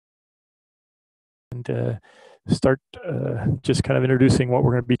and start just kind of introducing what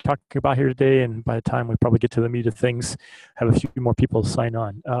we're going to be talking about here today. And by the time we probably get to the meat of things, have a few more people sign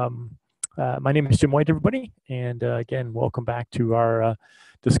on. My name is Jim White, everybody. And again, welcome back to our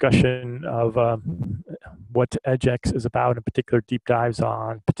discussion of what EdgeX is about, in particular deep dives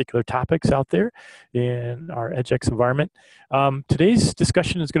on particular topics out there in our EdgeX environment. Today's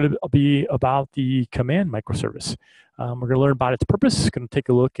discussion is going to be about the command microservice. We're going to learn about its purpose, going to take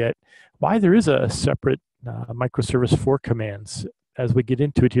a look at why there is a separate microservice for commands. As we get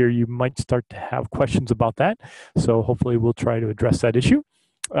into it here, you might start to have questions about that. So hopefully we'll try to address that issue.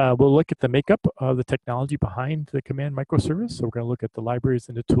 We'll look at the makeup of the technology behind the command microservice. So we're going to look at the libraries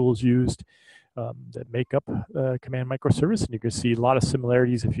and the tools used that make up command microservice. And you can see a lot of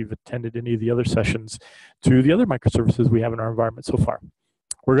similarities if you've attended any of the other sessions to the other microservices we have in our environment so far.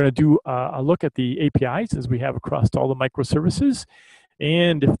 We're going to do a look at the APIs as we have across all the microservices.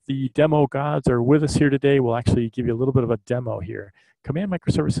 And if the demo gods are with us here today, we'll actually give you a little bit of a demo here. Command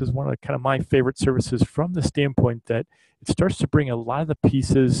microservice is one of kind of my favorite services from the standpoint that it starts to bring a lot of the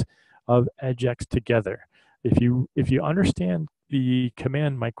pieces of EdgeX together. If you understand the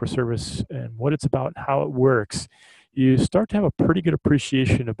command microservice and what it's about and how it works, you start to have a pretty good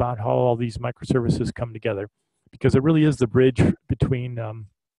appreciation about how all these microservices come together, because it really is the bridge between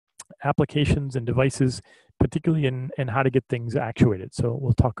applications and devices, particularly in how to get things actuated. So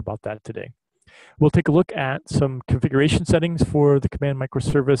we'll talk about that today. We'll take a look at some configuration settings for the command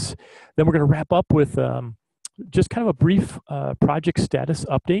microservice. Then we're going to wrap up with just kind of a brief project status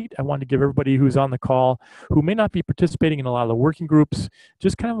update. I wanted to give everybody who's on the call, who may not be participating in a lot of the working groups,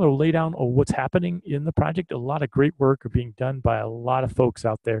 just kind of a lay down of what's happening in the project. A lot of great work are being done by a lot of folks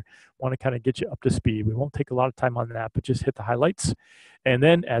out there. Want to kind of get you up to speed. We won't take a lot of time on that, but just hit the highlights. And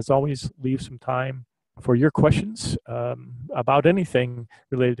then, as always, leave some time for your questions about anything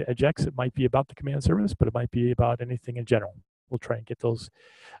related to EdgeX. It might be about the command service, but it might be about anything in general. We'll try and get those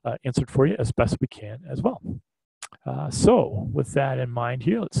answered for you as best we can as well. So with that in mind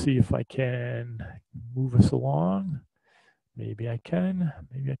here, let's see if I can move us along. Maybe I can,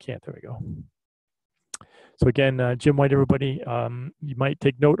 maybe I can't. There we go. So again, Jim White, everybody, you might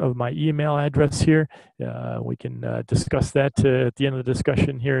take note of my email address here. We can discuss that at the end of the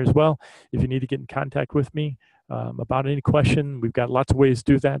discussion here as well. If you need to get in contact with me about any question, we've got lots of ways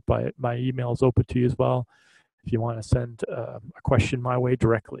to do that, but my email is open to you as well if you want to send a question my way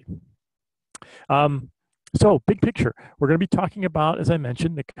directly. So big picture, we're going to be talking about, as I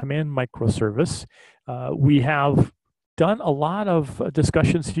mentioned, the command microservice. We have done a lot of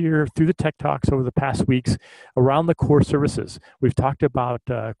discussions here through the Tech Talks over the past weeks around the core services. We've talked about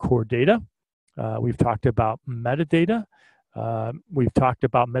core data. We've talked about metadata. We've talked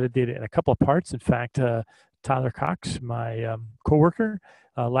about metadata in a couple of parts. In fact, Tyler Cox, my coworker,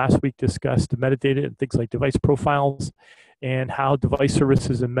 last week discussed metadata and things like device profiles and how device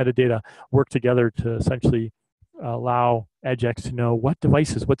services and metadata work together to essentially allow EdgeX to know what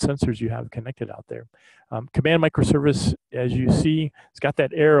devices, what sensors you have connected out there. Command microservice, as you see, it's got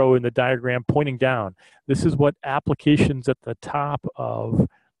that arrow in the diagram pointing down. This is what applications at the top of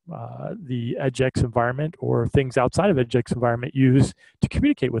the EdgeX environment or things outside of EdgeX environment use to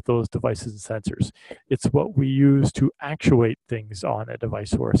communicate with those devices and sensors. It's what we use to actuate things on a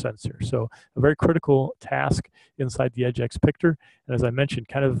device or a sensor. So a very critical task inside the EdgeX picture. And as I mentioned,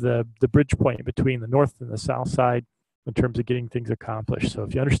 kind of the bridge point between the north and the south side in terms of getting things accomplished. So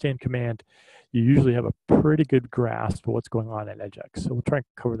if you understand command, you usually have a pretty good grasp of what's going on at EdgeX. So we'll try and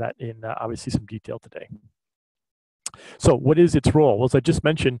cover that in obviously some detail today. So what is its role? Well, as I just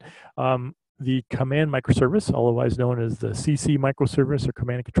mentioned, the command microservice, otherwise known as the CC microservice or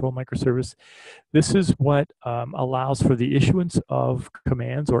command and control microservice, this is what allows for the issuance of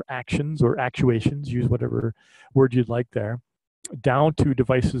commands or actions or actuations, use whatever word you'd like there, down to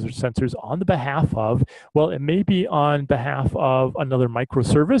devices or sensors on the behalf of, well, it may be on behalf of another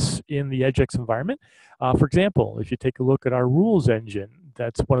microservice in the EdgeX environment. For example, if you take a look at our rules engine,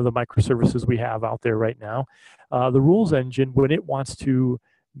 that's one of the microservices we have out there right now. The rules engine, when it wants to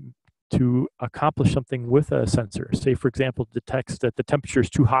accomplish something with a sensor, say for example, detects that the temperature is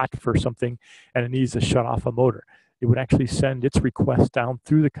too hot for something and it needs to shut off a motor, it would actually send its request down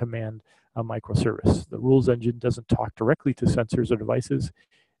through the command microservice. The rules engine doesn't talk directly to sensors or devices.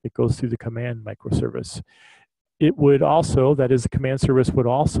 It goes through the command microservice. It would also, that is, the command service would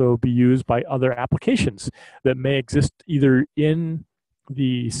also be used by other applications that may exist either in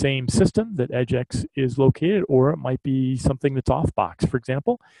the same system that EdgeX is located, or it might be something that's off box. For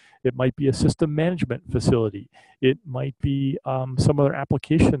example, it might be a system management facility. It might be some other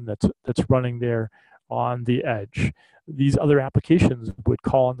application that's running there on the edge. These other applications would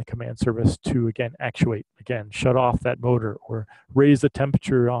call on the command service to, again, actuate, again, shut off that motor or raise the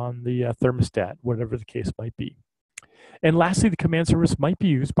temperature on the thermostat, whatever the case might be. And lastly, the command service might be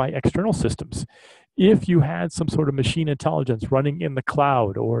used by external systems. If you had some sort of machine intelligence running in the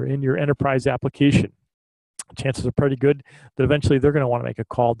cloud or in your enterprise application, chances are pretty good that eventually they're going to want to make a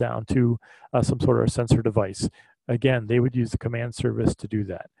call down to some sort of sensor device. Again, they would use the command service to do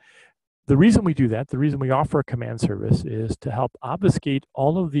that. The reason we do that, the reason we offer a command service, is to help obfuscate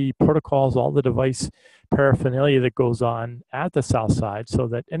all of the protocols, all the device paraphernalia that goes on at the south side, so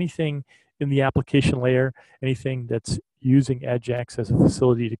that anything in the application layer, anything that's using EdgeX as a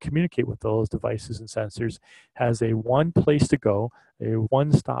facility to communicate with those devices and sensors, has a one place to go, a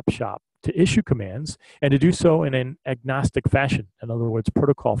one-stop shop to issue commands, and to do so in an agnostic fashion. In other words,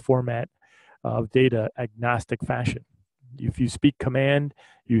 protocol format of data agnostic fashion. If you speak command,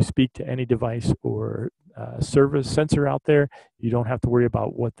 you speak to any device or service sensor out there, you don't have to worry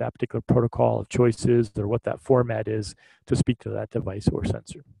about what that particular protocol of choice is or what that format is to speak to that device or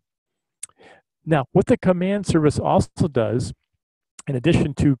sensor. Now, what the command service also does, in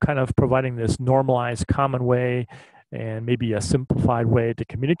addition to kind of providing this normalized common way and maybe a simplified way to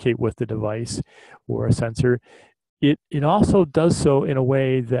communicate with the device or a sensor, it also does so in a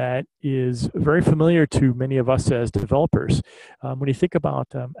way that is very familiar to many of us as developers. When you think about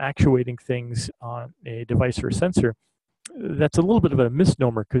actuating things on a device or a sensor, that's a little bit of a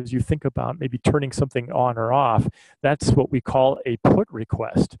misnomer because you think about maybe turning something on or off. That's what we call a put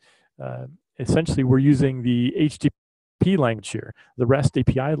request. Essentially, we're using the HTTP language here, the REST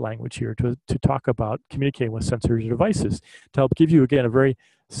API language here to talk about communicating with sensors or devices, to help give you, again, a very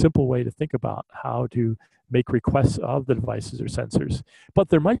simple way to think about how to make requests of the devices or sensors. But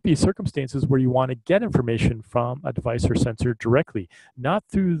there might be circumstances where you want to get information from a device or sensor directly, not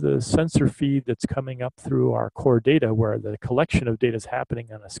through the sensor feed that's coming up through our core data where the collection of data is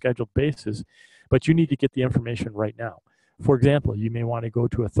happening on a scheduled basis, but you need to get the information right now. For example, you may want to go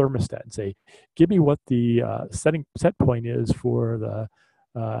to a thermostat and say, give me what the set point is for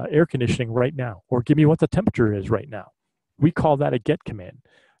the air conditioning right now, or give me what the temperature is right now. We call that a get command.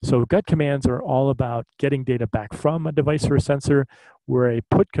 So get commands are all about getting data back from a device or a sensor, where a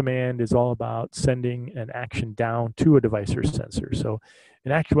put command is all about sending an action down to a device or sensor. So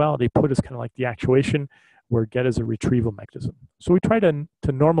in actuality, put is kind of like the actuation, where get is a retrieval mechanism. So we try to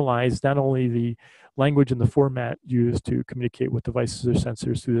normalize not only the language and the format used to communicate with devices or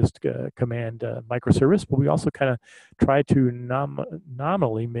sensors through this command microservice, but we also kind of try to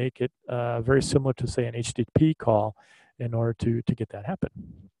nominally make it very similar to, say, an HTTP call in order to get that happen.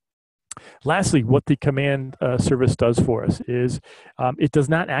 Lastly, what the command service does for us is it does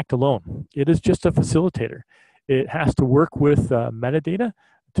not act alone. It is just a facilitator. It has to work with metadata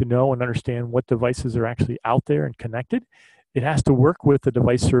to know and understand what devices are actually out there and connected. It has to work with the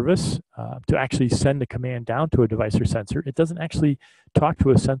device service to actually send a command down to a device or sensor. It doesn't actually talk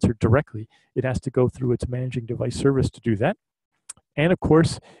to a sensor directly. It has to go through its managing device service to do that. And of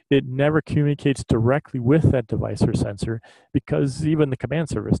course, it never communicates directly with that device or sensor because even the command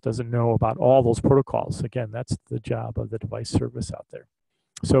service doesn't know about all those protocols. Again, that's the job of the device service out there.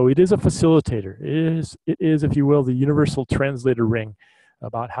 So it is a facilitator. It is, if you will, the universal translator ring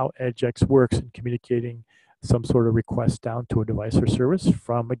about how EdgeX works in communicating some sort of request down to a device or service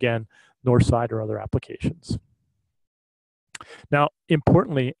from, again, north side or other applications. Now,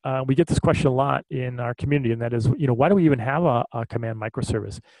 importantly, we get this question a lot in our community, and that is, why do we even have a command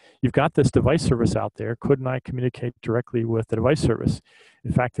microservice? You've got this device service out there. Couldn't I communicate directly with the device service?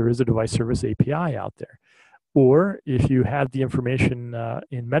 In fact, there is a device service API out there. Or if you have the information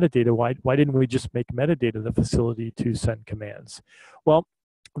in metadata, why didn't we just make metadata the facility to send commands? Well,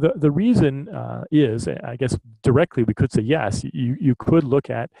 the reason is, I guess directly we could say yes, you could look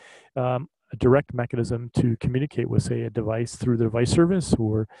at a direct mechanism to communicate with, say, a device through the device service,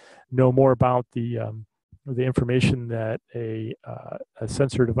 or know more about the information that a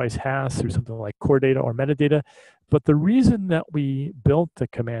sensor device has through something like core data or metadata. But the reason that we built the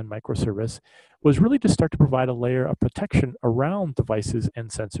command microservice was really to start to provide a layer of protection around devices and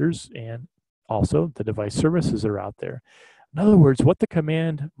sensors, and also the device services that are out there. In other words, what the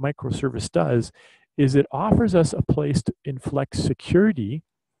command microservice does is it offers us a place to inflect security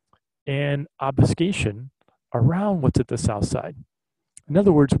and obfuscation around what's at the south side. In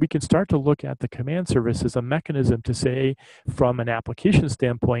other words, we can start to look at the command service as a mechanism to say, from an application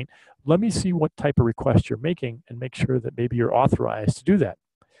standpoint, let me see what type of request you're making and make sure that maybe you're authorized to do that.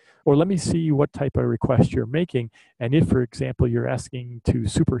 Or let me see what type of request you're making. And if, for example, you're asking to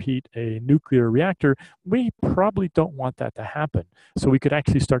superheat a nuclear reactor, we probably don't want that to happen. So we could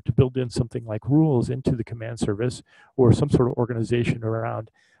actually start to build in something like rules into the command service or some sort of organization around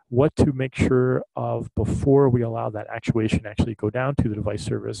what to make sure of before we allow that actuation actually go down to the device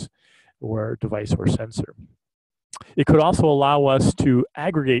service or device or sensor. It could also allow us to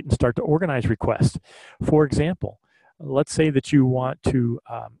aggregate and start to organize requests. For example, let's say that you want to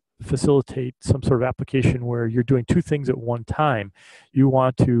facilitate some sort of application where you're doing two things at one time. You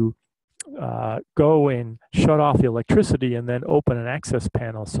want to go and shut off the electricity and then open an access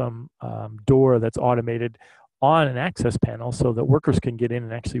panel, some door that's automated on an access panel so that workers can get in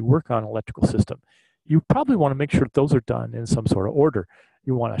and actually work on an electrical system. You probably want to make sure that those are done in some sort of order.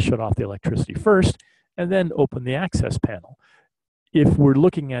 You want to shut off the electricity first and then open the access panel. If we're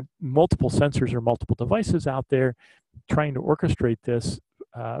looking at multiple sensors or multiple devices out there, trying to orchestrate this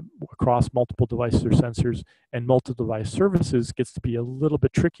across multiple devices or sensors and multiple device services gets to be a little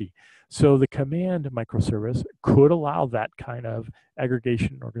bit tricky. So the command microservice could allow that kind of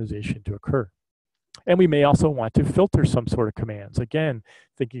aggregation and organization to occur. And we may also want to filter some sort of commands. Again,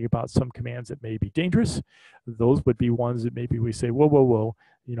 thinking about some commands that may be dangerous, those would be ones that maybe we say, whoa, whoa, whoa,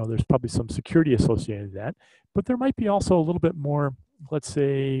 you know, there's probably some security associated with that. But there might be also a little bit more, let's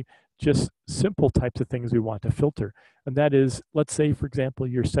say, just simple types of things we want to filter. And that is, let's say, for example,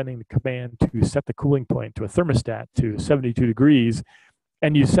 you're sending the command to set the cooling point to a thermostat to 72 degrees,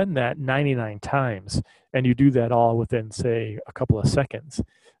 and you send that 99 times, and you do that all within, say, a couple of seconds.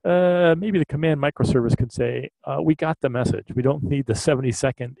 Maybe the command microservice can say, we got the message. We don't need the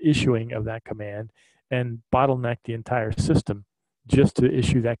 70-second issuing of that command and bottleneck the entire system just to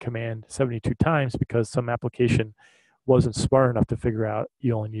issue that command 72 times because some application wasn't smart enough to figure out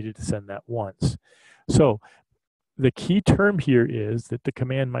you only needed to send that once. So the key term here is that the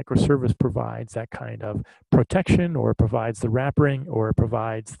command microservice provides that kind of protection, or provides the wrapping, or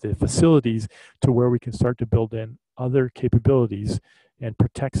provides the facilities to where we can start to build in other capabilities and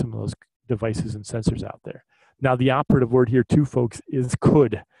protect some of those devices and sensors out there. Now, the operative word here too, folks, is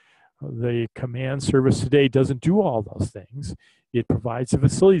could. The command service today doesn't do all those things. It provides the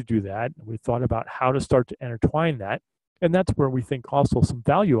facility to do that. We thought about how to start to intertwine that. And that's where we think also some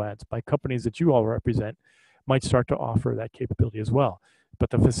value adds by companies that you all represent might start to offer that capability as well. But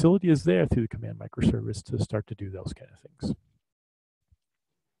the facility is there through the command microservice to start to do those kind of things.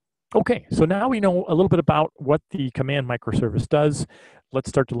 Okay, so now we know a little bit about what the command microservice does. Let's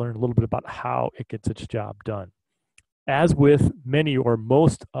start to learn a little bit about how it gets its job done. As with many or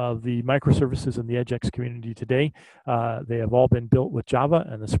most of the microservices in the EdgeX community today, they have all been built with Java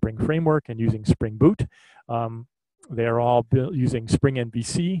and the Spring framework and using Spring Boot. They are all built using Spring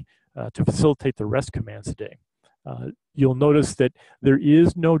MVC to facilitate the REST commands today. You'll notice that there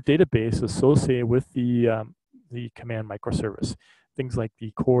is no database associated with the command microservice. Things like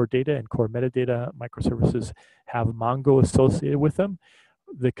the core data and core metadata microservices have Mongo associated with them.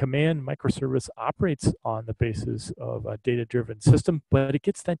 The command microservice operates on the basis of a data-driven system, but it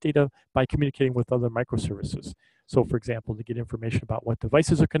gets that data by communicating with other microservices. So for example, to get information about what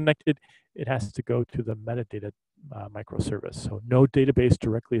devices are connected, it has to go to the metadata microservice. So no database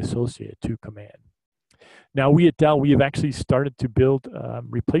directly associated to command. Now we at Dell, we have actually started to build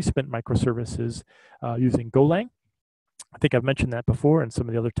replacement microservices using Golang. I think I've mentioned that before in some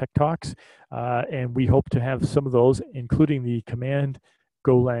of the other tech talks, and we hope to have some of those, including the command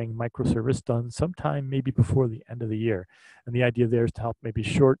Golang microservice, done sometime maybe before the end of the year. And the idea there is to help maybe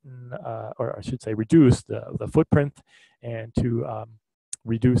shorten, or I should say reduce the footprint, and to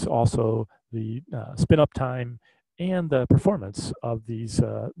reduce also the spin up time and the performance of these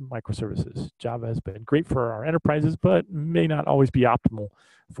microservices. Java has been great for our enterprises, but may not always be optimal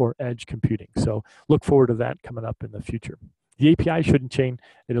for edge computing. So look forward to that coming up in the future. The API shouldn't change.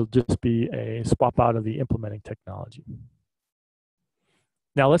 It'll just be a swap out of the implementing technology.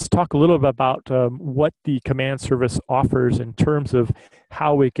 Now let's talk a little bit about what the command service offers in terms of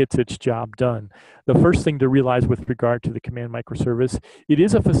how it gets its job done. The first thing to realize with regard to the command microservice, it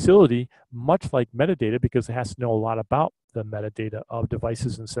is a facility much like metadata, because it has to know a lot about the metadata of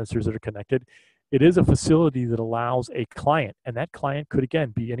devices and sensors that are connected. It is a facility that allows a client, and that client could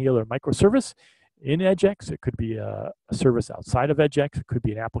again be any other microservice in EdgeX. It could be a service outside of EdgeX. It could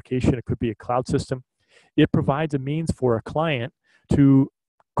be an application. It could be a cloud system. It provides a means for a client to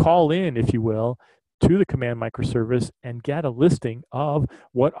call in, if you will, to the command microservice and get a listing of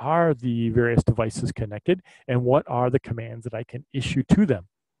what are the various devices connected and what are the commands that I can issue to them.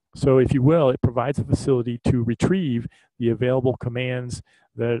 So if you will, it provides a facility to retrieve the available commands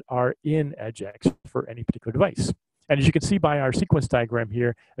that are in EdgeX for any particular device. And as you can see by our sequence diagram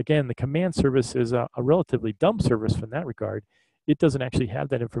here, again, the command service is a relatively dumb service from that regard. It doesn't actually have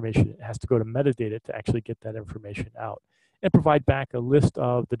that information. It has to go to metadata to actually get that information out and provide back a list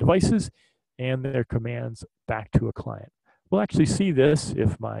of the devices and their commands back to a client. We'll actually see this,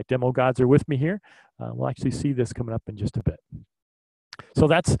 if my demo gods are with me here, we'll actually see this coming up in just a bit. So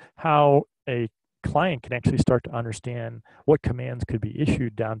that's how a client can actually start to understand what commands could be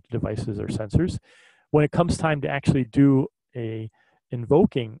issued down to devices or sensors. When it comes time to actually do a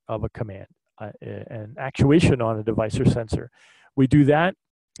invoking of a command, an actuation on a device or sensor, we do that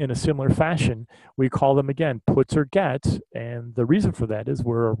in a similar fashion. We call them, again, puts or gets, and the reason for that is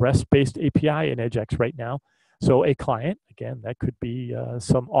we're a REST-based API in EdgeX right now. So a client, again, that could be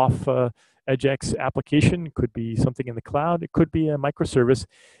some off EdgeX application, could be something in the cloud, it could be a microservice.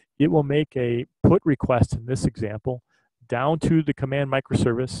 It will make a put request in this example down to the command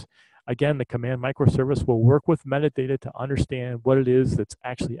microservice. Again, the command microservice will work with metadata to understand what it is that's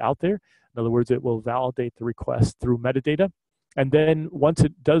actually out there. In other words, it will validate the request through metadata. And then once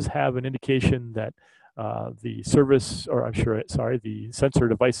it does have an indication that the service, or the sensor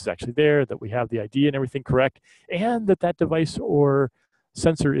device is actually there, that we have the ID and everything correct, and that that device or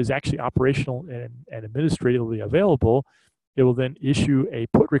sensor is actually operational and administratively available, it will then issue a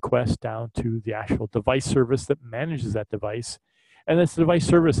put request down to the actual device service that manages that device. And it's the device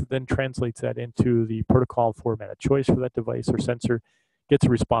service that then translates that into the protocol format of choice for that device or sensor, gets a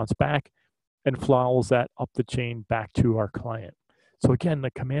response back, and follows that up the chain back to our client. So again,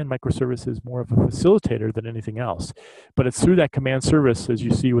 the command microservice is more of a facilitator than anything else. But it's through that command service, as you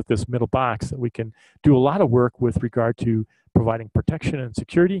see with this middle box, that we can do a lot of work with regard to providing protection and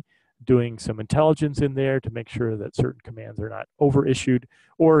security, doing some intelligence in there to make sure that certain commands are not over-issued,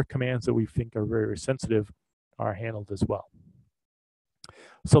 or commands that we think are very, very sensitive are handled as well.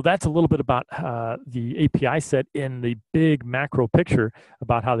 So that's a little bit about the API set in the big macro picture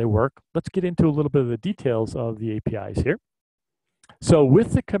about how they work. Let's get into a little bit of the details of the APIs here. So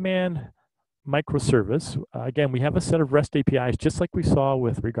with the command microservice, again, we have a set of REST APIs just like we saw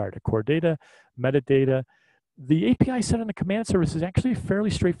with regard to core data, metadata. The API set on the command service is actually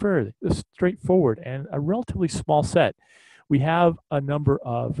fairly straightforward and a relatively small set. We have a number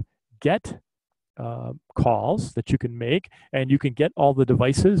of get calls that you can make, and you can get all the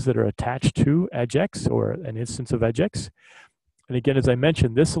devices that are attached to EdgeX or an instance of EdgeX. And again, as I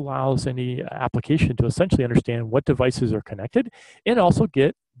mentioned, this allows any application to essentially understand what devices are connected and also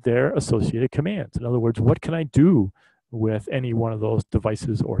get their associated commands. In other words, what can I do with any one of those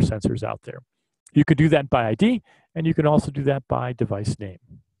devices or sensors out there? You could do that by ID, and you can also do that by device name.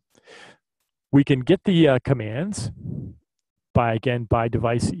 We can get the commands by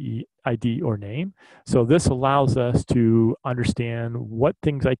device ID or name. So this allows us to understand what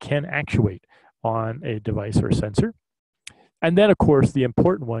things I can actuate on a device or sensor. And then, of course, the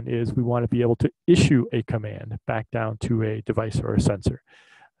important one is we want to be able to issue a command back down to a device or a sensor.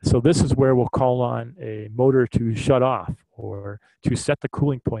 So this is where we'll call on a motor to shut off or to set the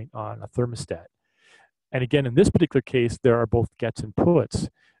cooling point on a thermostat. And again, in this particular case, there are both gets and puts.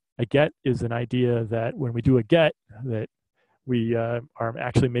 A get is an idea that when we do a get, that we are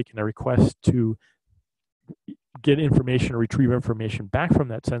actually making a request to get information or retrieve information back from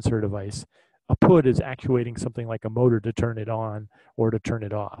that sensor device. A put is actuating something like a motor to turn it on or to turn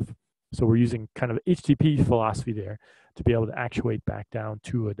it off. So we're using kind of HTTP philosophy there to be able to actuate back down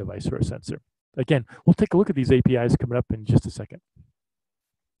to a device or a sensor. Again, we'll take a look at these APIs coming up in just a second.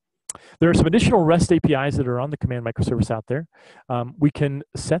 There are some additional REST APIs that are on the command microservice out there. We can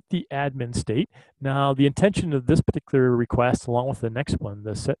set the admin state. Now, the intention of this particular request, along with the next one,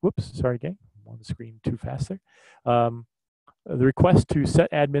 the set, whoops, sorry gang, I'm on the screen too fast there. The request to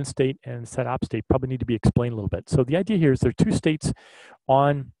set admin state and set op state probably need to be explained a little bit. So the idea here is there are two states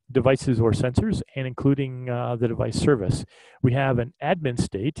on devices or sensors, and including the device service. We have an admin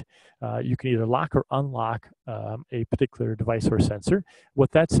state. You can either lock or unlock a particular device or sensor.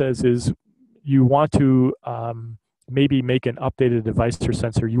 What that says is you want to maybe make an updated device or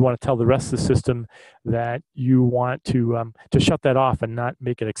sensor. You want to tell the rest of the system that you want to shut that off and not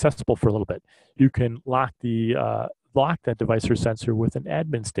make it accessible for a little bit. You can lock that device or sensor with an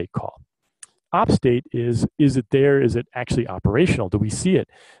admin state call. Op state is it there? Is it actually operational? Do we see it?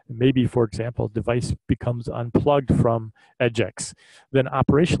 Maybe, for example, a device becomes unplugged from EdgeX. Then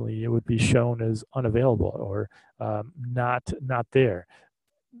operationally, it would be shown as unavailable or not there.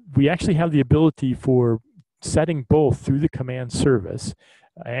 We actually have the ability for setting both through the command service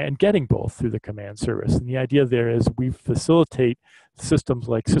and getting both through the command service. And the idea there is we facilitate systems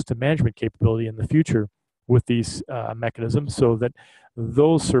like system management capability in the future, with these mechanisms so that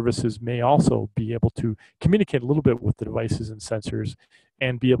those services may also be able to communicate a little bit with the devices and sensors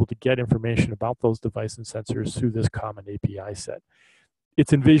and be able to get information about those devices and sensors through this common API set.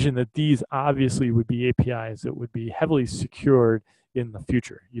 It's envisioned that these obviously would be APIs that would be heavily secured in the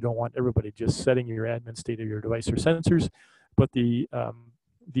future. You don't want everybody just setting your admin state of your device or sensors, but the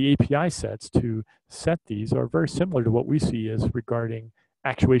API sets to set these are very similar to what we see as regarding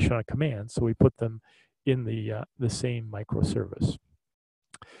actuation on command. So we put them in the same microservice.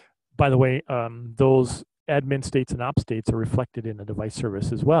 By the way, those admin states and op states are reflected in the device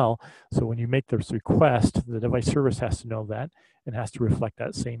service as well. So when you make this request, the device service has to know that and has to reflect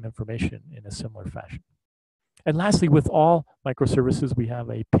that same information in a similar fashion. And lastly, with all microservices, we have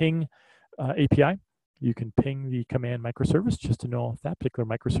a ping API. You can ping the command microservice just to know if that particular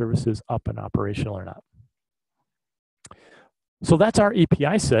microservice is up and operational or not. So that's our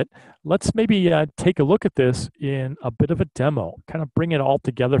API set. Let's maybe take a look at this in a bit of a demo, kind of bring it all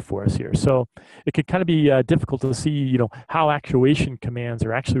together for us here. So it could kind of be difficult to see, how actuation commands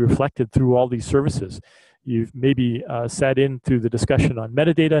are actually reflected through all these services. You've maybe sat in through the discussion on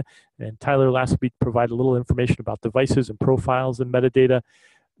metadata, and Tyler last week provided a little information about devices and profiles and metadata.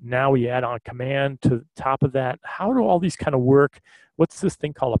 Now we add on command to the top of that. How do all these kind of work? What's this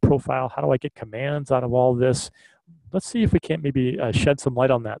thing called a profile? How do I get commands out of all this? Let's see if we can't maybe shed some light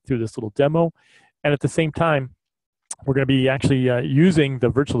on that through this little demo. And at the same time, we're going to be actually using the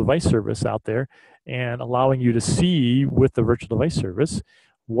virtual device service out there and allowing you to see with the virtual device service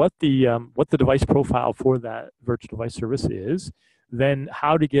what the device profile for that virtual device service is, then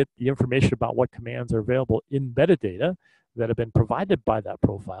how to get the information about what commands are available in metadata that have been provided by that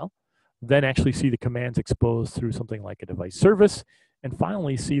profile, then actually see the commands exposed through something like a device service, and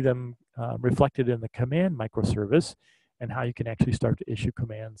finally see them reflected in the command microservice and how you can actually start to issue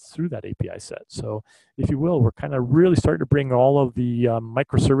commands through that API set. So if you will, we're kind of really starting to bring all of the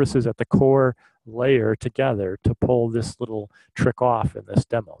microservices at the core layer together to pull this little trick off in this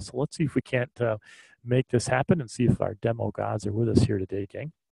demo. So let's see if we can't make this happen and see if our demo gods are with us here today,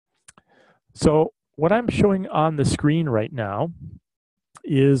 gang. So what I'm showing on the screen right now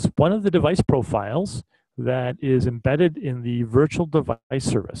is one of the device profiles that is embedded in the virtual device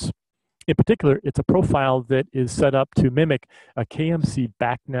service. In particular, it's a profile that is set up to mimic a KMC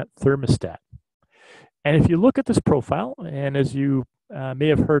BACnet thermostat. And if you look at this profile, and as you may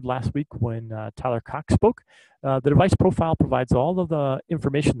have heard last week when Tyler Cox spoke, the device profile provides all of the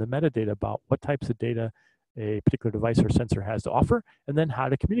information, the metadata about what types of data a particular device or sensor has to offer, and then how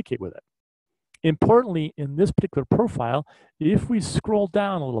to communicate with it. Importantly, in this particular profile, if we scroll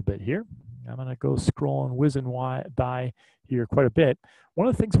down a little bit here, I'm going to go scroll and whiz and by here quite a bit. One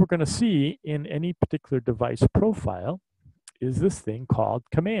of the things we're going to see in any particular device profile is this thing called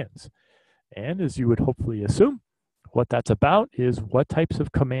commands. And as you would hopefully assume, what that's about is what types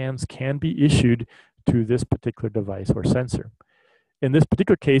of commands can be issued to this particular device or sensor. In this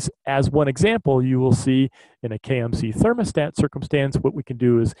particular case, as one example, you will see in a KMC thermostat circumstance, what we can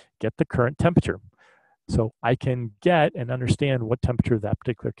do is get the current temperature. So I can get and understand what temperature that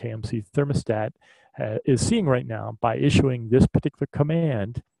particular KMC thermostat is seeing right now by issuing this particular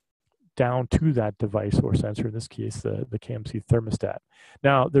command down to that device or sensor, in this case, the KMC thermostat.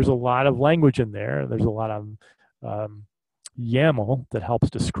 Now, there's a lot of language in there. There's a lot of YAML that helps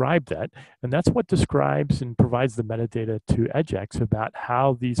describe that. And that's what describes and provides the metadata to EdgeX about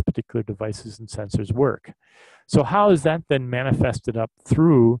how these particular devices and sensors work. So how is that then manifested up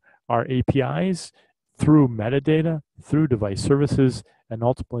through our APIs, through metadata, through device services, and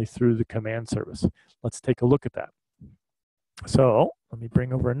ultimately through the command service? Let's take a look at that. So let me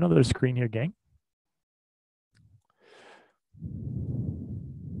bring over another screen here, gang.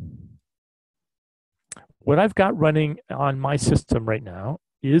 What I've got running on my system right now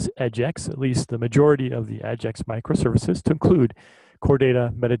is EdgeX, at least the majority of the EdgeX microservices, to include core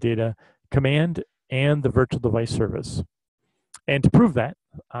data, metadata, command, and the virtual device service. And to prove that,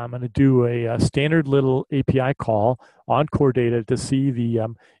 I'm going to do a standard little API call on core data to see the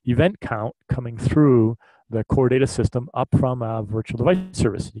event count coming through the core data system up from a virtual device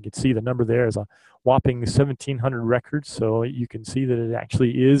service. You can see the number there is a whopping 1,700 records, so you can see that it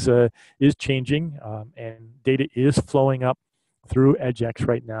actually is changing, and data is flowing up through EdgeX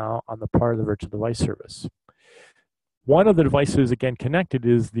right now on the part of the virtual device service. One of the devices, again, connected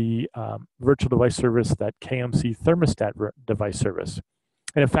is the virtual device service, that KMC thermostat device service.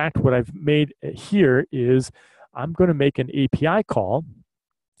 And in fact, what I've made here is I'm going to make an API call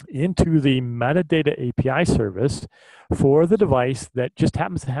into the metadata API service for the device that just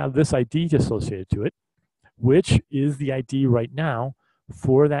happens to have this ID associated to it, which is the ID right now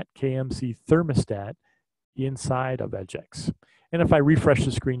for that KMC thermostat inside of EdgeX. And if I refresh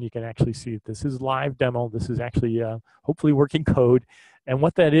the screen, you can actually see that this is live demo. This is actually hopefully working code. And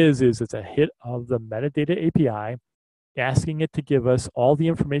what that is it's a hit of the metadata API asking it to give us all the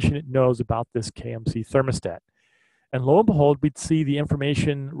information it knows about this KMC thermostat. And lo and behold, we'd see the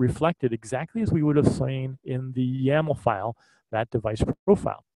information reflected exactly as we would have seen in the YAML file, that device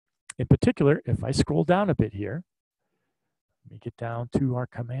profile. In particular, if I scroll down a bit here, let me get down to our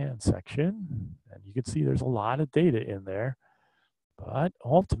command section, and you can see there's a lot of data in there. But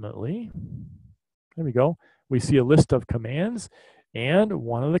ultimately, there we go. We see a list of commands, and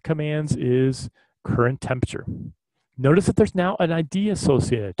one of the commands is current temperature. Notice that there's now an ID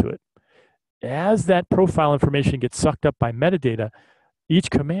associated to it. As that profile information gets sucked up by metadata,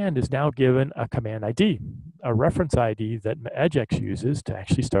 each command is now given a command ID, a reference ID that EdgeX uses to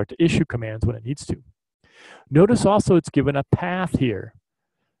actually start to issue commands when it needs to. Notice also it's given a path here.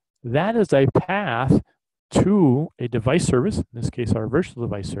 That is a path to a device service, in this case our virtual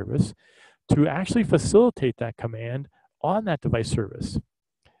device service, to actually facilitate that command on that device service.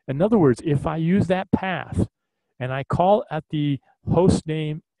 In other words, if I use that path and I call at the host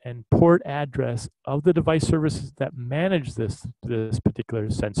name and port address of the device services that manage this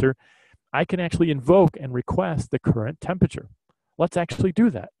particular sensor, I can actually invoke and request the current temperature. Let's actually do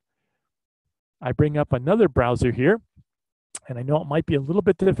that. I bring up another browser here, and I know it might be a little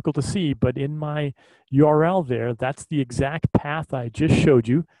bit difficult to see, but in my URL there, that's the exact path I just showed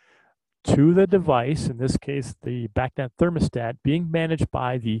you to the device, in this case, the BACnet thermostat, being managed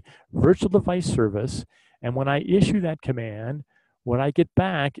by the virtual device service. And when I issue that command, what I get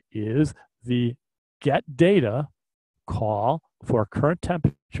back is the get data call for current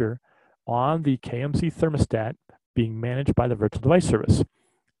temperature on the KMC thermostat being managed by the virtual device service.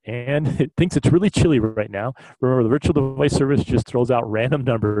 And it thinks it's really chilly right now. Remember, the virtual device service just throws out random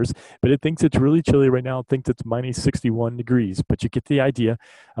numbers, but it thinks it's really chilly right now. It thinks it's minus 61 degrees. But you get the idea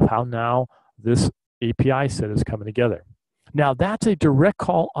of how now this API set is coming together. Now, that's a direct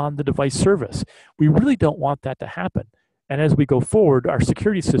call on the device service. We really don't want that to happen. And as we go forward, our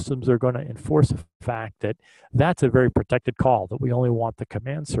security systems are going to enforce the fact that that's a very protected call that we only want the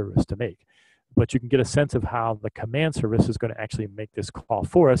command service to make. But you can get a sense of how the command service is going to actually make this call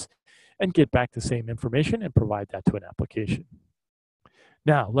for us and get back the same information and provide that to an application.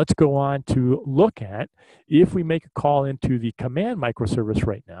 Now, let's go on to look at if we make a call into the command microservice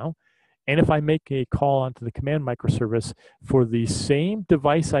right now, and if I make a call onto the command microservice for the same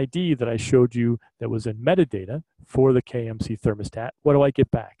device ID that I showed you that was in metadata for the KMC thermostat, what do I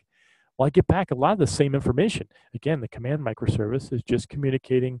get back? Well, I get back a lot of the same information. Again, the command microservice is just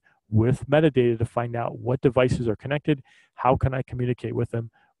communicating with metadata to find out what devices are connected, how can I communicate with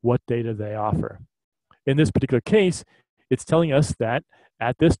them, what data they offer. In this particular case, it's telling us that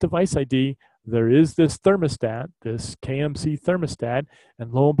at this device ID, there is this thermostat, this KMC thermostat,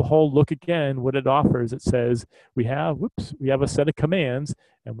 and lo and behold, look again what it offers. It says we have a set of commands,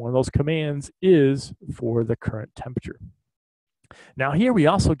 and one of those commands is for the current temperature. Now here we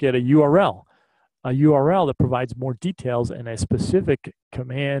also get a URL that provides more details and a specific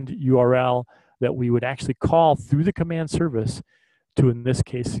command URL that we would actually call through the command service to, in this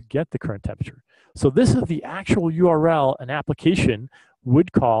case, get the current temperature. So this is the actual URL an application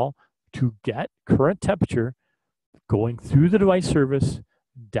would call to get current temperature going through the device service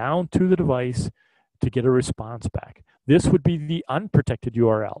down to the device to get a response back. This would be the unprotected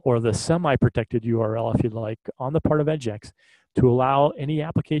URL or the semi-protected URL, if you like, on the part of EdgeX to allow any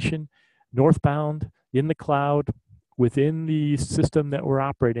application northbound in the cloud within the system that we're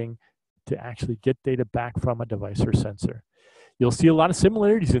operating to actually get data back from a device or sensor. You'll see a lot of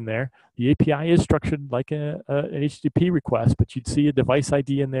similarities in there. The API is structured like an HTTP request, but you'd see a device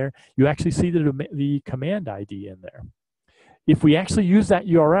ID in there. You actually see the command ID in there. If we actually use that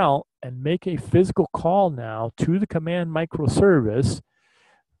URL and make a physical call now to the command microservice,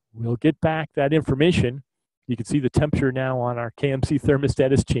 we'll get back that information. You can see the temperature now on our KMC thermostat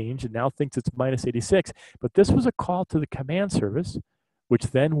has changed and now thinks it's minus 86. But this was a call to the command service, which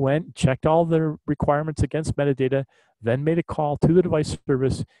then went, checked all the requirements against metadata, then made a call to the device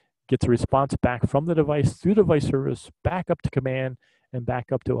service, gets a response back from the device through the device service, back up to command, and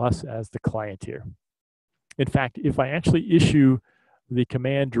back up to us as the client here. In fact, if I actually issue the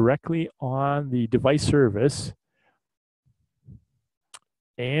command directly on the device service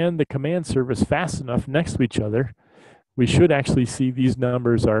and the command service fast enough next to each other, we should actually see these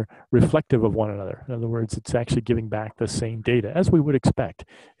numbers are reflective of one another. In other words, it's actually giving back the same data as we would expect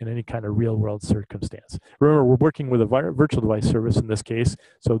in any kind of real world circumstance. Remember, we're working with a virtual device service in this case.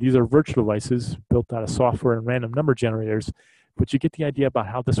 So these are virtual devices built out of software and random number generators, but you get the idea about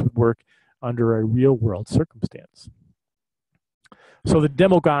how this would work under a real world circumstance. So the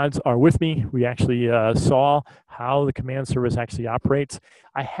demo gods are with me. We actually saw how the command service actually operates.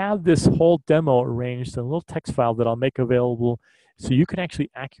 I have this whole demo arranged in a little text file that I'll make available so you can actually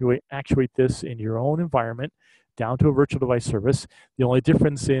actuate this in your own environment down to a virtual device service. The only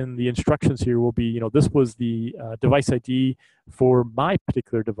difference in the instructions here will be, this was the device ID for my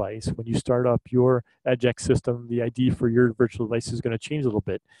particular device. When you start up your EdgeX system, the ID for your virtual device is going to change a little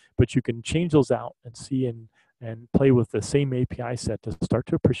bit, but you can change those out and see and play with the same API set to start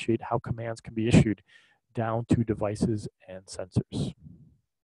to appreciate how commands can be issued down to devices and sensors.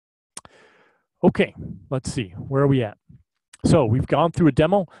 Okay, let's see, where are we at? So we've gone through a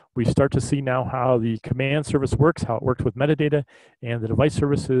demo. We start to see now how the command service works, how it works with metadata and the device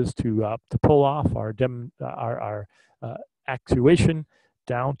services to pull off our actuation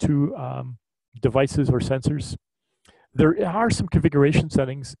down to devices or sensors. There are some configuration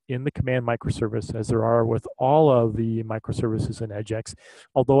settings in the command microservice, as there are with all of the microservices in EdgeX.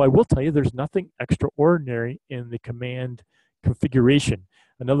 Although I will tell you, there's nothing extraordinary in the command configuration.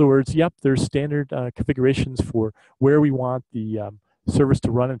 In other words, yep, there's standard configurations for where we want the service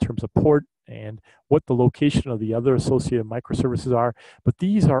to run in terms of port and what the location of the other associated microservices are. But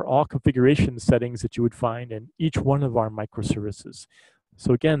these are all configuration settings that you would find in each one of our microservices.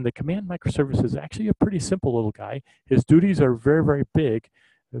 So again, the command microservice is actually a pretty simple little guy. His duties are very, very big,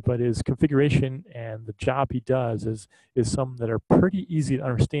 but his configuration and the job he does is some that are pretty easy to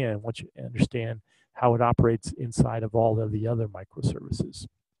understand once you understand how it operates inside of all of the other microservices.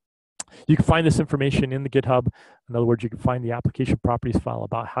 You can find this information in the GitHub. In other words, you can find the application properties file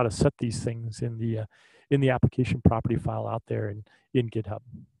about how to set these things in the application property file out there in GitHub.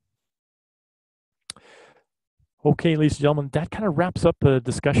 Okay, ladies and gentlemen, that kind of wraps up the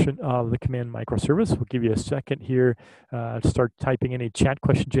discussion of the command microservice. We'll give you a second here to start typing any chat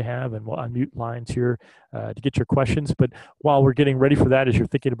questions you have, and we'll unmute lines here to get your questions. But while we're getting ready for that, as you're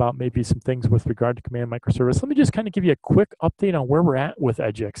thinking about maybe some things with regard to command microservice, let me just kind of give you a quick update on where we're at with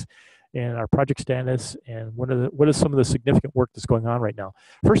EdgeX and our project status and what is some of the significant work that's going on right now.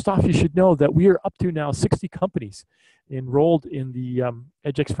 First off, you should know that we are up to now 60 companies enrolled in the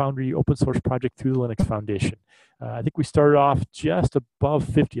EdgeX Foundry open source project through the Linux Foundation. I think we started off just above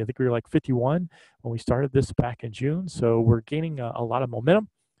 50. I think we were like 51 when we started this back in June. So we're gaining a lot of momentum,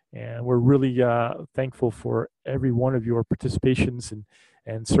 and we're really thankful for every one of your participations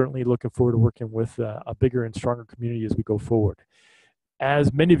and certainly looking forward to working with a bigger and stronger community as we go forward.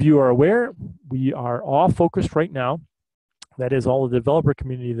 As many of you are aware, we are all focused right now. That is, all the developer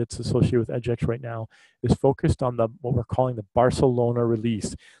community that's associated with EdgeX right now is focused on what we're calling the Barcelona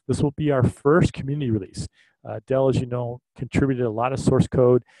release. This will be our first community release. Dell, as you know, contributed a lot of source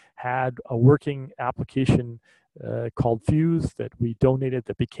code, had a working application called Fuse that we donated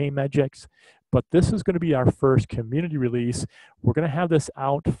that became EdgeX. But this is going to be our first community release. We're going to have this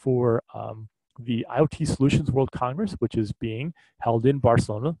out for the IoT Solutions World Congress, which is being held in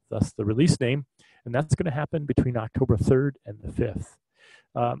Barcelona, thus the release name, and that's going to happen between October 3rd and the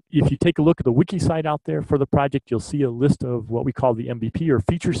 5th. If you take a look at the wiki site out there for the project, you'll see a list of what we call the MVP or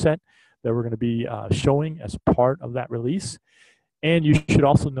feature set that we're going to be showing as part of that release. And you should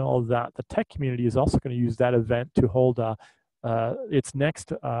also know that the tech community is also going to use that event to hold its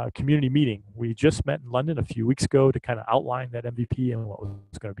next community meeting. We just met in London a few weeks ago to kind of outline that MVP and what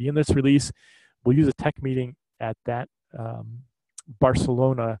was going to be in this release. We'll use a tech meeting at that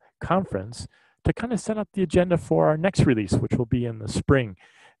Barcelona conference to kind of set up the agenda for our next release, which will be in the spring.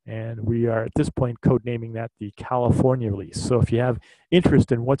 And we are at this point codenaming that the California release. So if you have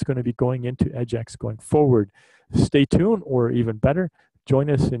interest in what's going to be going into EdgeX going forward, stay tuned, or even better, join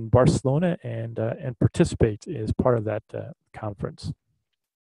us in Barcelona and participate as part of that conference.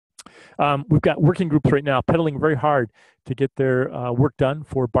 We've got working groups right now pedaling very hard to get their work done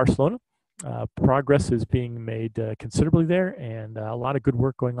for Barcelona. Progress is being made considerably there, and a lot of good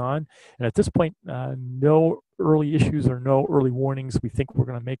work going on. And at this point, no early issues or no early warnings. We think we're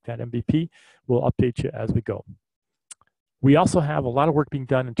going to make that MVP. We'll update you as we go. We also have a lot of work being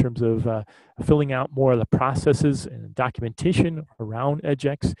done in terms of filling out more of the processes and documentation around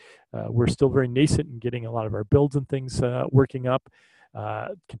EdgeX. We're still very nascent in getting a lot of our builds and things working up.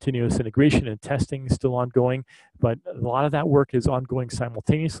 Continuous integration and testing is still ongoing, but a lot of that work is ongoing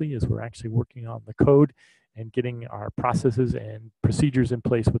simultaneously as we're actually working on the code and getting our processes and procedures in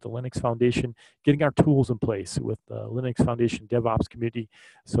place with the Linux Foundation, getting our tools in place with the Linux Foundation DevOps community.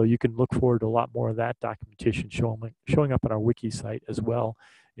 So you can look forward to a lot more of that documentation showing up on our wiki site as well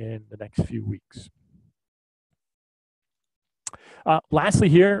in the next few weeks. Lastly,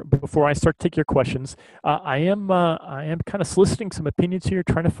 here before I start to take your questions, I am kind of soliciting some opinions here,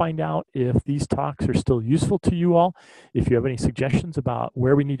 trying to find out if these talks are still useful to you all. If you have any suggestions about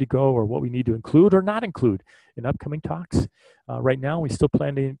where we need to go or what we need to include or not include in upcoming talks. Right now, we still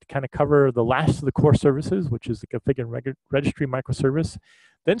plan to kind of cover the last of the core services, which is the config and registry microservice.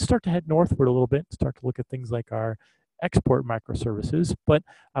 Then start to head northward a little bit, start to look at things like our export microservices. But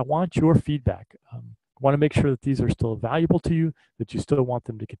I want your feedback. Want to make sure that these are still valuable to you, that you still want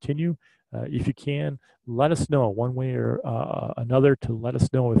them to continue. If you can, let us know one way or another to let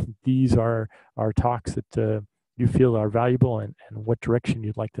us know if these are talks that you feel are valuable and what direction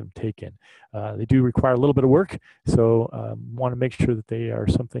you'd like them taken. They do require a little bit of work, so want to make sure that they are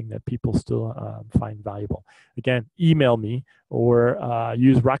something that people still find valuable. Again, email me or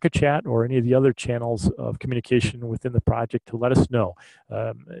use Rocket Chat or any of the other channels of communication within the project to let us know.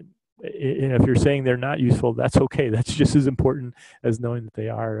 And if you're saying they're not useful, that's okay. That's just as important as knowing that they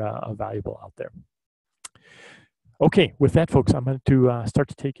are valuable out there. Okay, with that, folks, I'm going to start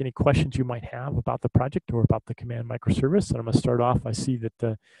to take any questions you might have about the project or about the command microservice. And I'm going to start off. I see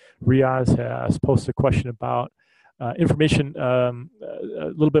that Riaz has posted a question about information, a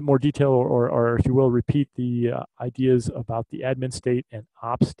little bit more detail, or if you will, repeat the ideas about the admin state and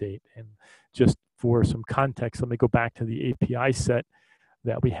op state. And just for some context, let me go back to the API set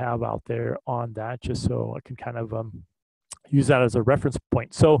that we have out there on that, just so I can kind of use that as a reference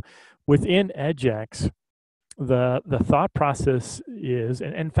point. So within EdgeX, the thought process is,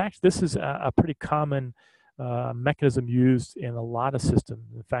 and in fact, this is a pretty common mechanism used in a lot of systems.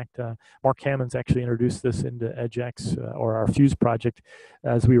 In fact, Mark Hammond's actually introduced this into EdgeX or our Fuse project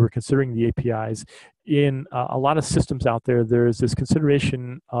as we were considering the APIs. In a lot of systems out there, there's this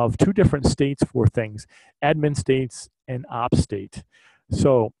consideration of two different states for things, admin states and op state.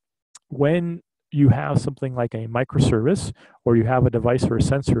 So when you have something like a microservice or you have a device or a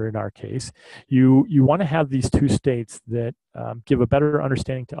sensor in our case, you want to have these two states that give a better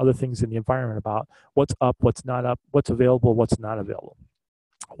understanding to other things in the environment about what's up, what's not up, what's available, what's not available.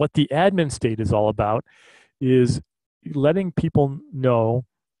 What the admin state is all about is letting people know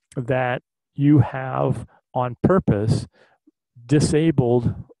that you have on purpose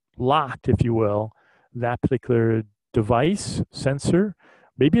disabled, locked, if you will, that particular device, sensor,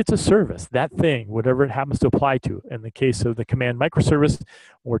 maybe it's a service, that thing, whatever it happens to apply to. In the case of the command microservice,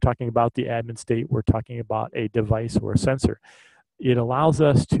 when we're talking about the admin state, we're talking about a device or a sensor. It allows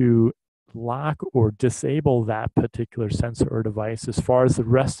us to lock or disable that particular sensor or device as far as the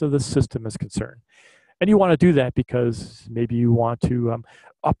rest of the system is concerned. And you want to do that because maybe you want to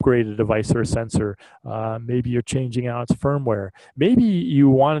upgrade a device or a sensor. Maybe you're changing out its firmware. Maybe you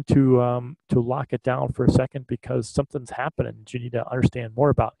want to lock it down for a second because something's happening that you need to understand more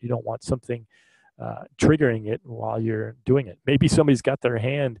about. You don't want something triggering it while you're doing it. Maybe somebody's got their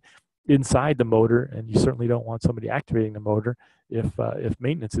hand inside the motor, and you certainly don't want somebody activating the motor if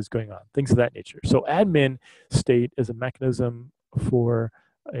maintenance is going on. Things of that nature. So admin state is a mechanism for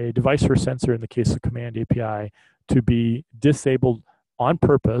a device or sensor, in the case of command API, to be disabled on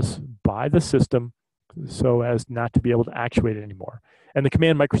purpose by the system so as not to be able to actuate it anymore. And the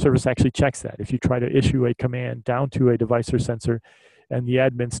command microservice actually checks that. If you try to issue a command down to a device or sensor and the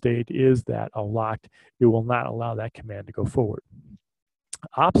admin state is that locked, it will not allow that command to go forward.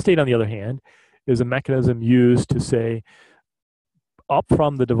 Op state, on the other hand, is a mechanism used to say, up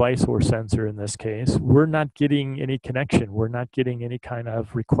from the device or sensor in this case, we're not getting any connection. We're not getting any kind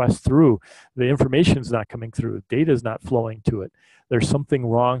of request through. The information's not coming through. Data is not flowing to it. There's something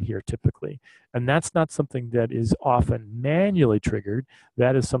wrong here typically. And that's not something that is often manually triggered.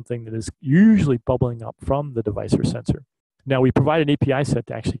 That is something that is usually bubbling up from the device or sensor. Now, we provide an API set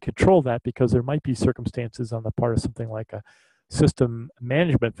to actually control that because there might be circumstances on the part of something like a system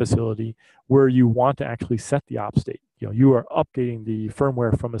management facility where you want to actually set the op state. You are updating the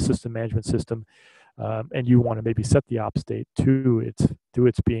firmware from a system management system, and you want to maybe set the op state to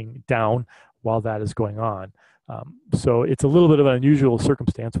its being down while that is going on. So it's a little bit of an unusual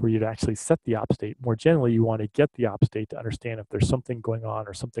circumstance where you'd actually set the op state. More generally, you want to get the op state to understand if there's something going on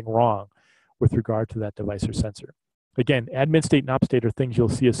or something wrong with regard to that device or sensor. Again, admin state and op state are things you'll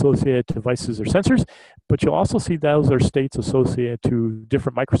see associated to devices or sensors, but you'll also see those are states associated to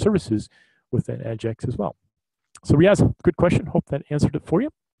different microservices within EdgeX as well. So Riaz, good question. Hope that answered it for you.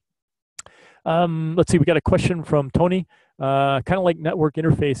 Let's see, we got a question from Tony. Kind of like network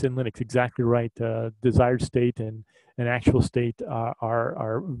interface in Linux, exactly right. Desired state and actual state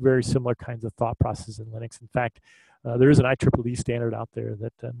are very similar kinds of thought processes in Linux. In fact, there is an IEEE standard out there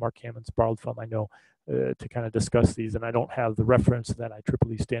that Mark Hammond's borrowed from, I know, to kind of discuss these. And I don't have the reference to that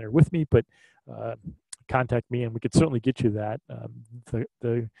IEEE standard with me, but contact me, and we could certainly get you that.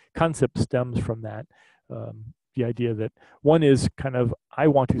 The concept stems from that. The idea that one is kind of I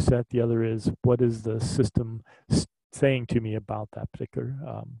want to set, the other is what is the system saying to me about that particular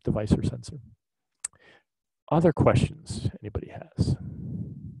device or sensor. Other questions anybody has?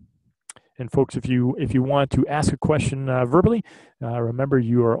 And folks, if you want to ask a question verbally, remember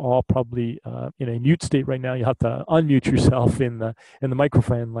you are all probably in a mute state right now. You have to unmute yourself in the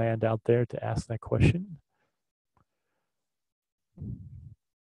microphone land out there to ask that question.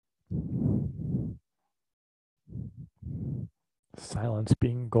 Silence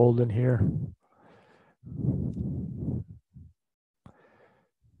being golden here.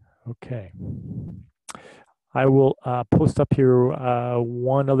 Okay. I will post up here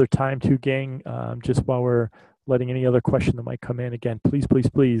one other time too, gang, just while we're letting any other question that might come in. Again, please, please,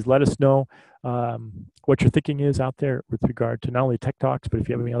 please let us know what your thinking is out there with regard to not only Tech Talks, but if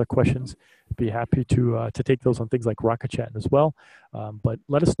you have any other questions, be happy to take those on things like Rocket Chat as well. But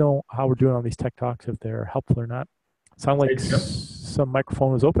let us know how we're doing on these Tech Talks, if they're helpful or not. Sound like some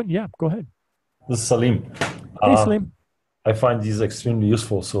microphone is open? Yeah, go ahead. This is Salim. Hey, Salim. I find these extremely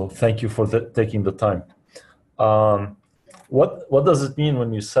useful, so thank you for taking the time. What does it mean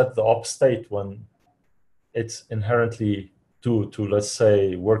when you set the op state when it's inherently to let's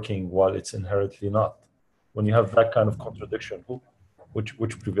say working while it's inherently not? When you have that kind of contradiction,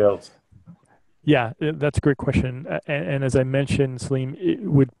 which prevails? Yeah, that's a great question. And as I mentioned, Salim,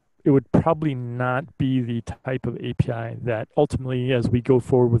 it would probably not be the type of API that ultimately, as we go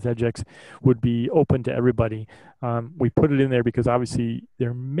forward with EdgeX, would be open to everybody. We put it in there because obviously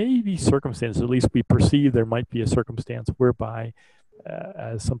there may be circumstances, at least we perceive there might be a circumstance whereby,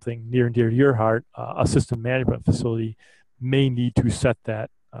 as something near and dear to your heart, a system management facility may need to set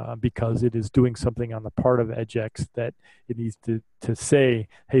that because it is doing something on the part of EdgeX that it needs to say,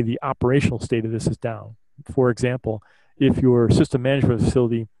 hey, the operational state of this is down. For example, if your system management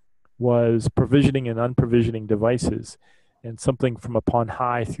facility was provisioning and unprovisioning devices, and something from upon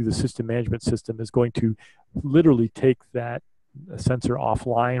high through the system management system is going to literally take that sensor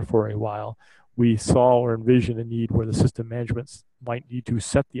offline for a while, we saw or envision a need where the system management might need to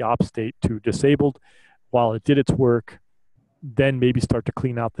set the op state to disabled while it did its work, then maybe start to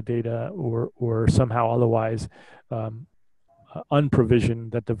clean out the data or somehow otherwise unprovision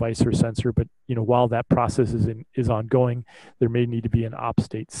that device or sensor. But while that process is ongoing, there may need to be an op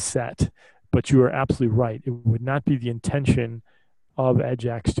state set. But you are absolutely right. It would not be the intention of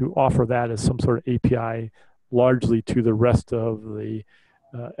EdgeX to offer that as some sort of API largely to the rest of the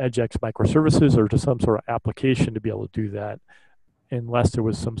EdgeX microservices or to some sort of application to be able to do that, unless there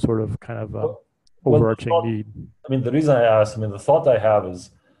was some sort of kind of overarching need. I mean, the reason I asked, the thought I have is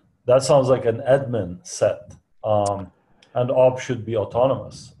that sounds like an admin set. And op should be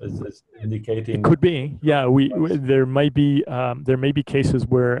autonomous. Is indicating it could be, yeah. There may be cases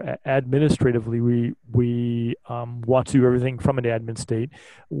where administratively we want to do everything from an admin state.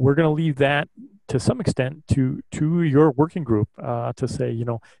 We're going to leave that to some extent to your working group to say,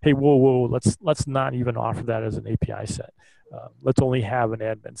 hey, whoa, let's not even offer that as an API set. Let's only have an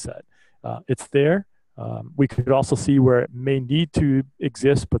admin set. It's there. We could also see where it may need to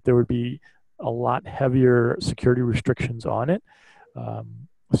exist, but there would be a lot heavier security restrictions on it.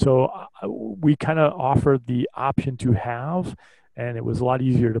 So we kind of offered the option to have, and it was a lot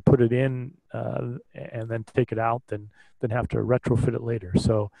easier to put it in and then take it out than have to retrofit it later.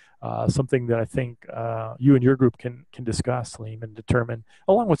 So something that I think you and your group can discuss, Salim, and determine,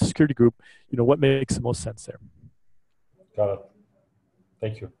 along with the security group, what makes the most sense there. Got it.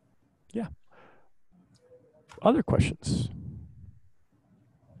 Thank you. Yeah. Other questions?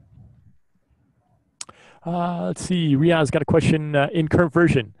 Let's see, Riaz got a question. In current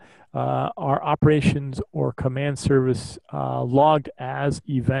version, are operations or command service logged as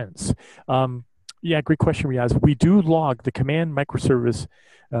events? Yeah, great question, Riaz. We do log, the command microservice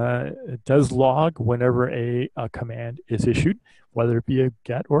does log whenever a command is issued, whether it be a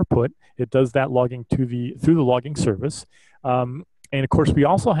get or a put. It does that logging through the logging service. And of course, we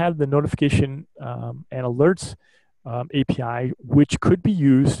also have the notification and alerts API, which could be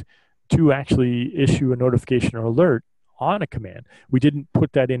used to actually issue a notification or alert on a command. We didn't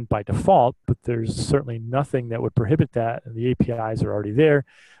put that in by default, but there's certainly nothing that would prohibit that, and the APIs are already there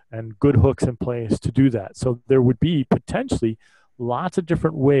and good hooks in place to do that. So there would be potentially lots of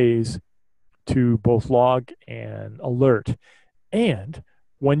different ways to both log and alert. And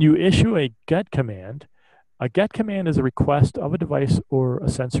when you issue a get command is a request of a device or a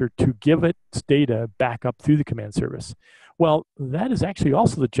sensor to give its data back up through the command service. Well, that is actually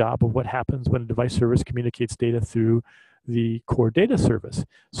also the job of what happens when a device service communicates data through the core data service.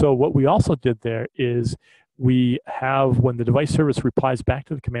 So what we also did there is we have, when the device service replies back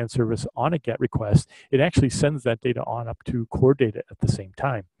to the command service on a GET request, it actually sends that data on up to core data at the same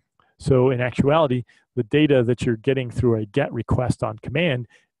time. So in actuality, the data that you're getting through a GET request on command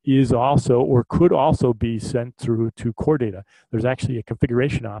is also, or could also be sent through to core data. There's actually a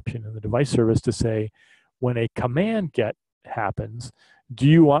configuration option in the device service to say, when a command GET happens, do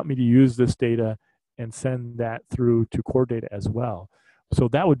you want me to use this data and send that through to core data as well? So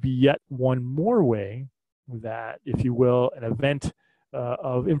that would be yet one more way that, if you will, an event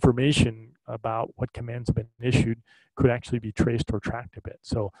of information about what commands have been issued could actually be traced or tracked a bit.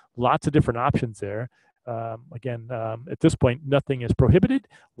 So lots of different options there. Again, at this point, nothing is prohibited.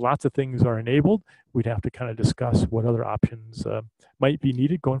 Lots of things are enabled. We'd have to kind of discuss what other options might be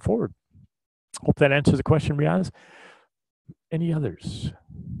needed going forward. Hope that answers the question, Riaz. Any others?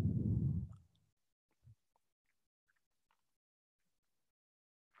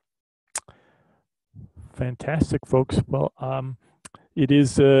 Fantastic, folks. Well, it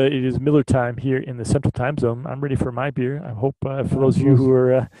is Miller time here in the Central Time Zone. I'm ready for my beer. I hope for those of you who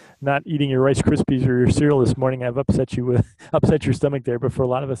are not eating your Rice Krispies or your cereal this morning, I've upset you, upset your stomach there. But for a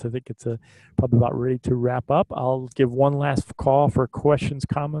lot of us, I think it's probably about ready to wrap up. I'll give one last call for questions,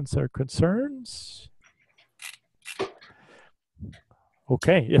 comments, or concerns.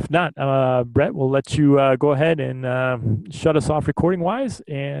 Okay, if not, Brett, we'll let you go ahead and shut us off recording-wise,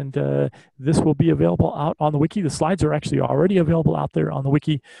 and this will be available out on the wiki. The slides are actually already available out there on the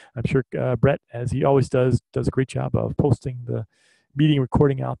wiki. I'm sure Brett, as he always does a great job of posting the meeting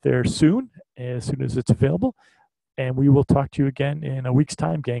recording out there as soon as it's available. And we will talk to you again in a week's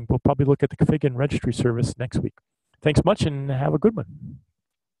time, gang. We'll probably look at the config and registry service next week. Thanks much, and have a good one.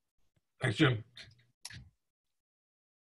 Thanks, Jim.